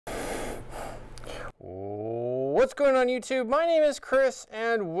What's going on YouTube? My name is Chris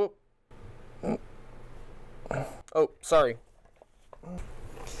and oh, sorry.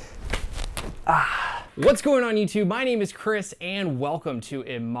 What's going on YouTube? My name is Chris and welcome to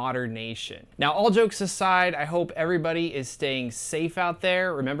Immodernation. Now, all jokes aside, I hope everybody is staying safe out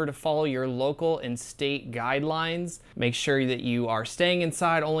there. Remember to follow your local and state guidelines. Make sure that you are staying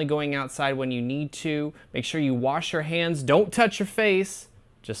inside, only going outside when you need to. Make sure you wash your hands, don't touch your face,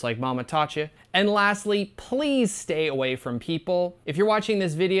 just like Mama taught you. And lastly, please stay away from people. If you're watching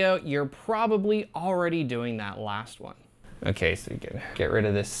this video, you're probably already doing that last one. Okay, so you can get rid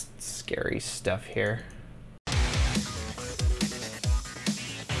of this scary stuff here.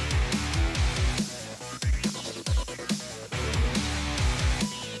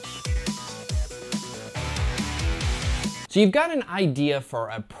 So you've got an idea for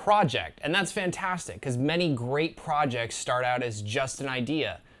a project, and that's fantastic because many great projects start out as just an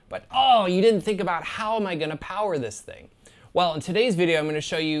idea. But oh, you didn't think about how am I going to power this thing? Well, in today's video, I'm going to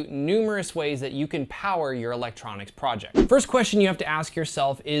show you numerous ways that you can power your electronics project. First question you have to ask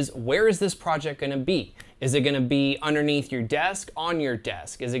yourself is, where is this project going to be? Is it going to be underneath your desk, on your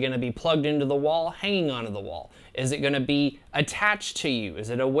desk? Is it going to be plugged into the wall, hanging onto the wall? Is it going to be attached to you? Is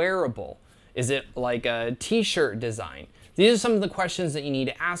it a wearable? Is it like a t-shirt design? These are some of the questions that you need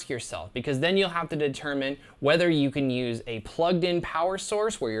to ask yourself, because then you'll have to determine whether you can use a plugged-in power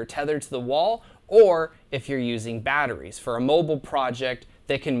source where you're tethered to the wall, or if you're using batteries for a mobile project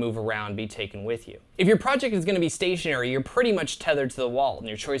that can move around, be taken with you. If your project is going to be stationary, you're pretty much tethered to the wall, and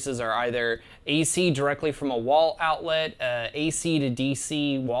your choices are either AC directly from a wall outlet, AC to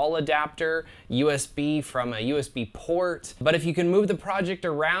DC wall adapter, USB from a USB port. But if you can move the project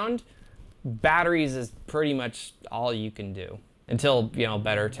around, batteries is pretty much all you can do until, you know,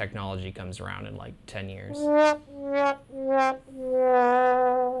 better technology comes around in like 10 years.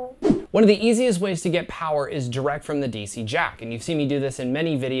 One of the easiest ways to get power is direct from the DC jack, and you've seen me do this in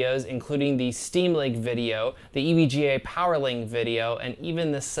many videos, including the Steam Link video, the EVGA PowerLink video, and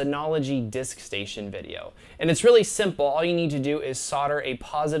even the Synology Disk Station video. And it's really simple. All you need to do is solder a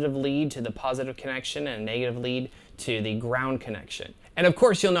positive lead to the positive connection and a negative lead to the ground connection. And of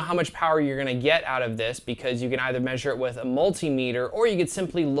course, you'll know how much power you're going to get out of this because you can either measure it with a multimeter, or you could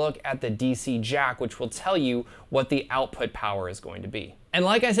simply look at the DC jack, which will tell you what the output power is going to be. And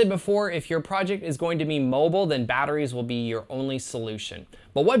like I said before, if your project is going to be mobile, then batteries will be your only solution.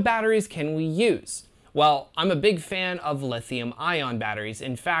 But what batteries can we use? Well, I'm a big fan of lithium-ion batteries.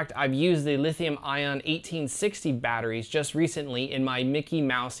 In fact, I've used the lithium-ion 1860 batteries just recently in my Mickey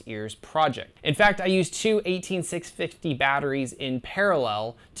Mouse Ears project. In fact, I used two 18650 batteries in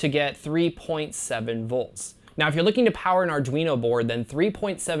parallel to get 3.7 volts. Now, if you're looking to power an Arduino board, then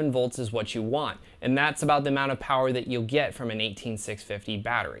 3.7 volts is what you want, and that's about the amount of power that you'll get from an 18650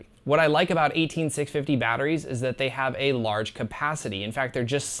 battery. What I like about 18650 batteries is that they have a large capacity. In fact, they're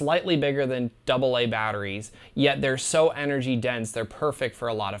just slightly bigger than AA batteries, yet they're so energy dense, they're perfect for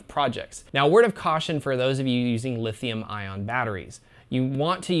a lot of projects. Now, a word of caution for those of you using lithium-ion batteries. You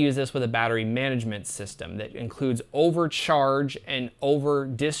want to use this with a battery management system that includes overcharge and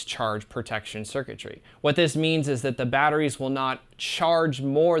over-discharge protection circuitry. What this means is that the batteries will not charge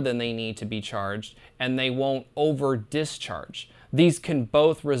more than they need to be charged, and they won't over-discharge. These can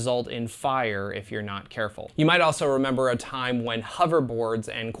both result in fire if you're not careful. You might also remember a time when hoverboards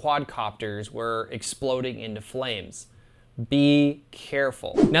and quadcopters were exploding into flames. Be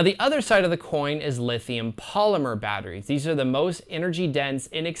careful. Now, the other side of the coin is lithium polymer batteries. These are the most energy dense,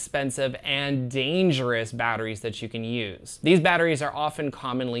 inexpensive, and dangerous batteries that you can use. These batteries are often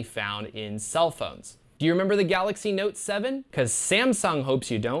commonly found in cell phones. Do you remember the Galaxy Note 7? Because Samsung hopes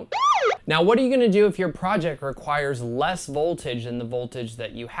you don't. Now, what are you going to do if your project requires less voltage than the voltage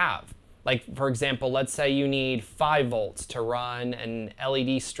that you have? Like, for example, let's say you need 5 volts to run an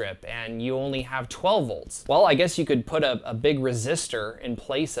LED strip and you only have 12 volts. Well, I guess you could put a big resistor in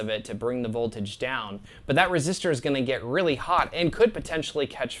place of it to bring the voltage down, but that resistor is going to get really hot and could potentially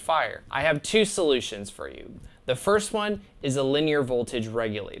catch fire. I have two solutions for you. The first one is a linear voltage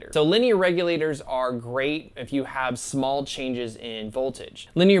regulator. So linear regulators are great if you have small changes in voltage.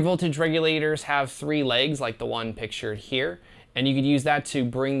 Linear voltage regulators have 3 legs like the one pictured here, and you could use that to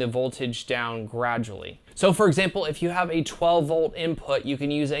bring the voltage down gradually. So for example, if you have a 12 volt input, you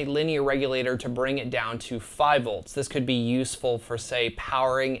can use a linear regulator to bring it down to 5 volts. This could be useful for, say,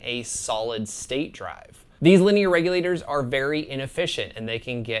 powering a solid state drive. These linear regulators are very inefficient and they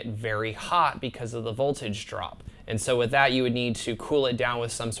can get very hot because of the voltage drop. And so with that, you would need to cool it down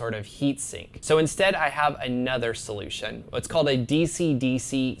with some sort of heat sink. So instead, I have another solution. It's called a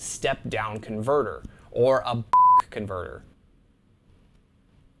DC-DC step-down converter, or a converter.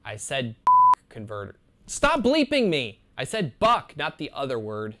 I said converter. Stop bleeping me! I said buck, not the other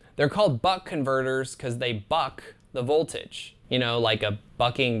word. They're called buck converters because they buck the voltage. You know, like a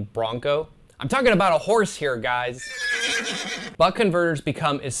bucking bronco. I'm talking about a horse here, guys. Buck converters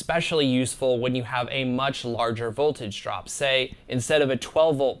become especially useful when you have a much larger voltage drop. Say, instead of a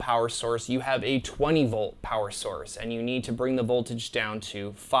 12-volt power source, you have a 20-volt power source, and you need to bring the voltage down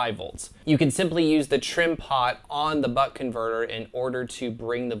to 5 volts. You can simply use the trim pot on the buck converter in order to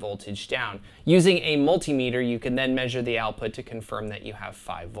bring the voltage down. Using a multimeter, you can then measure the output to confirm that you have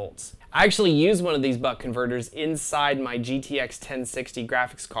 5 volts. I actually use one of these buck converters inside my GTX 1060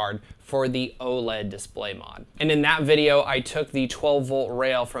 graphics card for the OLED display mod. And in that video, I took the 12-volt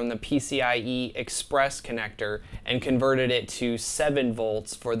rail from the PCI-e Express connector and converted it to 7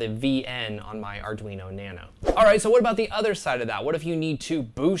 volts for the VN on my Arduino Nano. All right, so what about the other side of that? What if you need to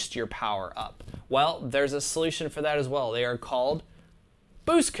boost your power up? Well, there's a solution for that as well. They are called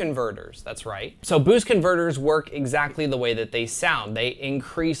boost converters, that's right. So boost converters work exactly the way that they sound. They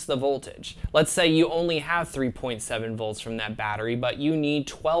increase the voltage. Let's say you only have 3.7 volts from that battery, but you need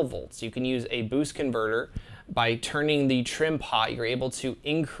 12 volts. You can use a boost converter. By turning the trim pot, you're able to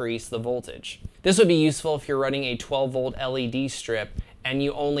increase the voltage. This would be useful if you're running a 12-volt LED strip and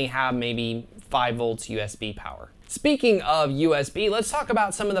you only have maybe 5 volts USB power. Speaking of USB, let's talk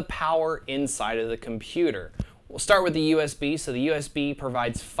about some of the power inside of the computer. We'll start with the USB. So the USB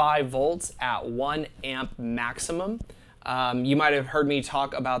provides 5 volts at 1 amp maximum. You might have heard me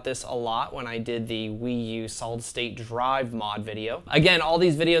talk about this a lot when I did the Wii U solid state drive mod video. Again, all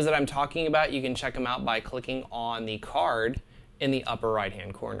these videos that I'm talking about, you can check them out by clicking on the card in the upper right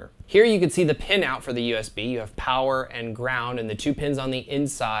hand corner. Here you can see the pin out for the USB. You have power and ground, and the 2 pins on the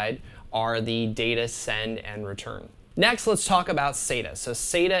inside are the data send and return. Next, let's talk about SATA. So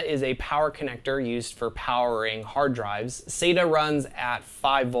SATA is a power connector used for powering hard drives. SATA runs at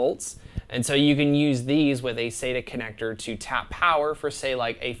 5 volts, and so you can use these with a SATA connector to tap power for, say,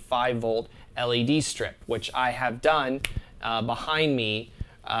 like a 5-volt LED strip, which I have done behind me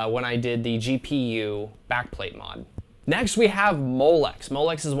when I did the GPU backplate mod. Next, we have molex.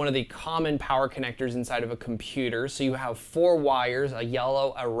 Molex is one of the common power connectors inside of a computer. So you have 4 wires, a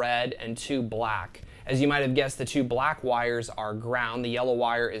yellow, a red, and 2 black. As you might have guessed, the 2 black wires are ground, the yellow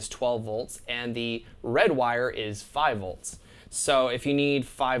wire is 12 volts, and the red wire is 5 volts. So if you need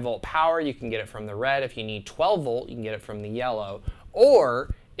 5-volt power, you can get it from the red. If you need 12-volt, you can get it from the yellow.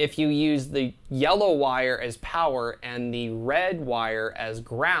 Or if you use the yellow wire as power and the red wire as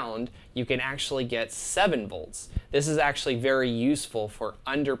ground, you can actually get 7 volts. This is actually very useful for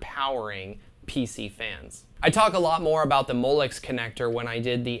underpowering PC fans. I talk a lot more about the molex connector when I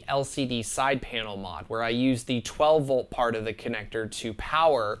did the LCD side panel mod, where I used the 12-volt part of the connector to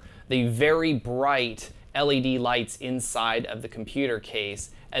power the very bright LED lights inside of the computer case,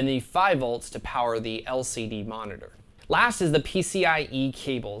 and the 5 volts to power the LCD monitor. Last is the PCI-e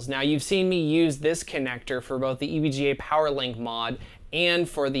cables. Now, you've seen me use this connector for both the EVGA PowerLink mod and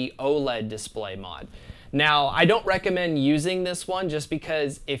for the OLED display mod. Now, I don't recommend using this one just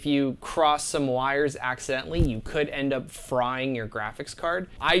because if you cross some wires accidentally, you could end up frying your graphics card.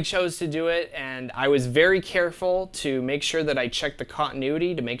 I chose to do it, and I was very careful to make sure that I checked the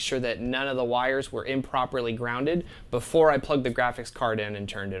continuity to make sure that none of the wires were improperly grounded before I plugged the graphics card in and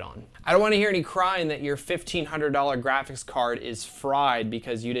turned it on. I don't want to hear any crying that your $1,500 graphics card is fried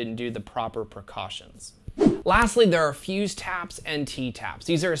because you didn't do the proper precautions. Lastly, there are fuse taps and T-taps.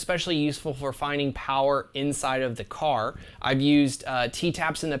 These are especially useful for finding power inside of the car. I've used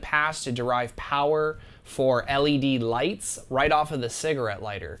T-taps in the past to derive power for LED lights right off of the cigarette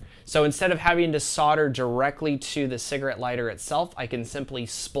lighter. So instead of having to solder directly to the cigarette lighter itself, I can simply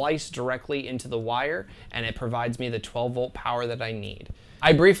splice directly into the wire, and it provides me the 12-volt power that I need.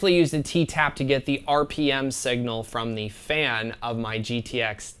 I briefly used a T-tap to get the RPM signal from the fan of my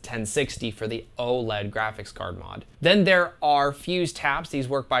GTX 1060 for the OLED graphics card mod. Then there are fuse taps. These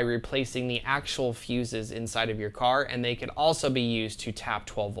work by replacing the actual fuses inside of your car, and they can also be used to tap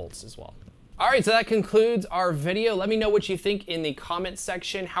 12 volts as well. All right, so that concludes our video. Let me know what you think in the comment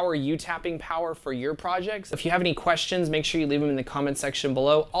section. How are you tapping power for your projects? If you have any questions, make sure you leave them in the comment section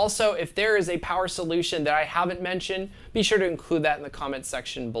below. Also, if there is a power solution that I haven't mentioned, be sure to include that in the comment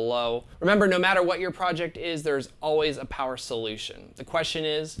section below. Remember, no matter what your project is, there's always a power solution. The question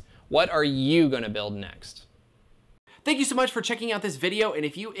is, what are you going to build next? Thank you so much for checking out this video, and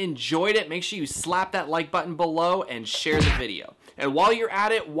if you enjoyed it, make sure you slap that like button below and share the video. And while you're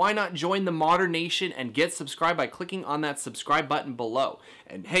at it, why not join the Modern Nation and get subscribed by clicking on that subscribe button below.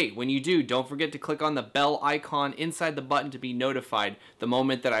 And hey, when you do, don't forget to click on the bell icon inside the button to be notified the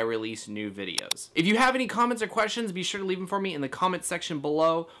moment that I release new videos. If you have any comments or questions, be sure to leave them for me in the comment section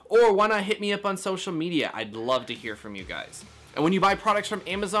below, or why not hit me up on social media? I'd love to hear from you guys. And when you buy products from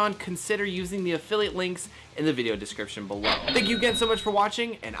Amazon, consider using the affiliate links in the video description below. Thank you again so much for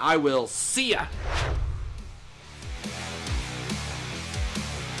watching, and I will see ya!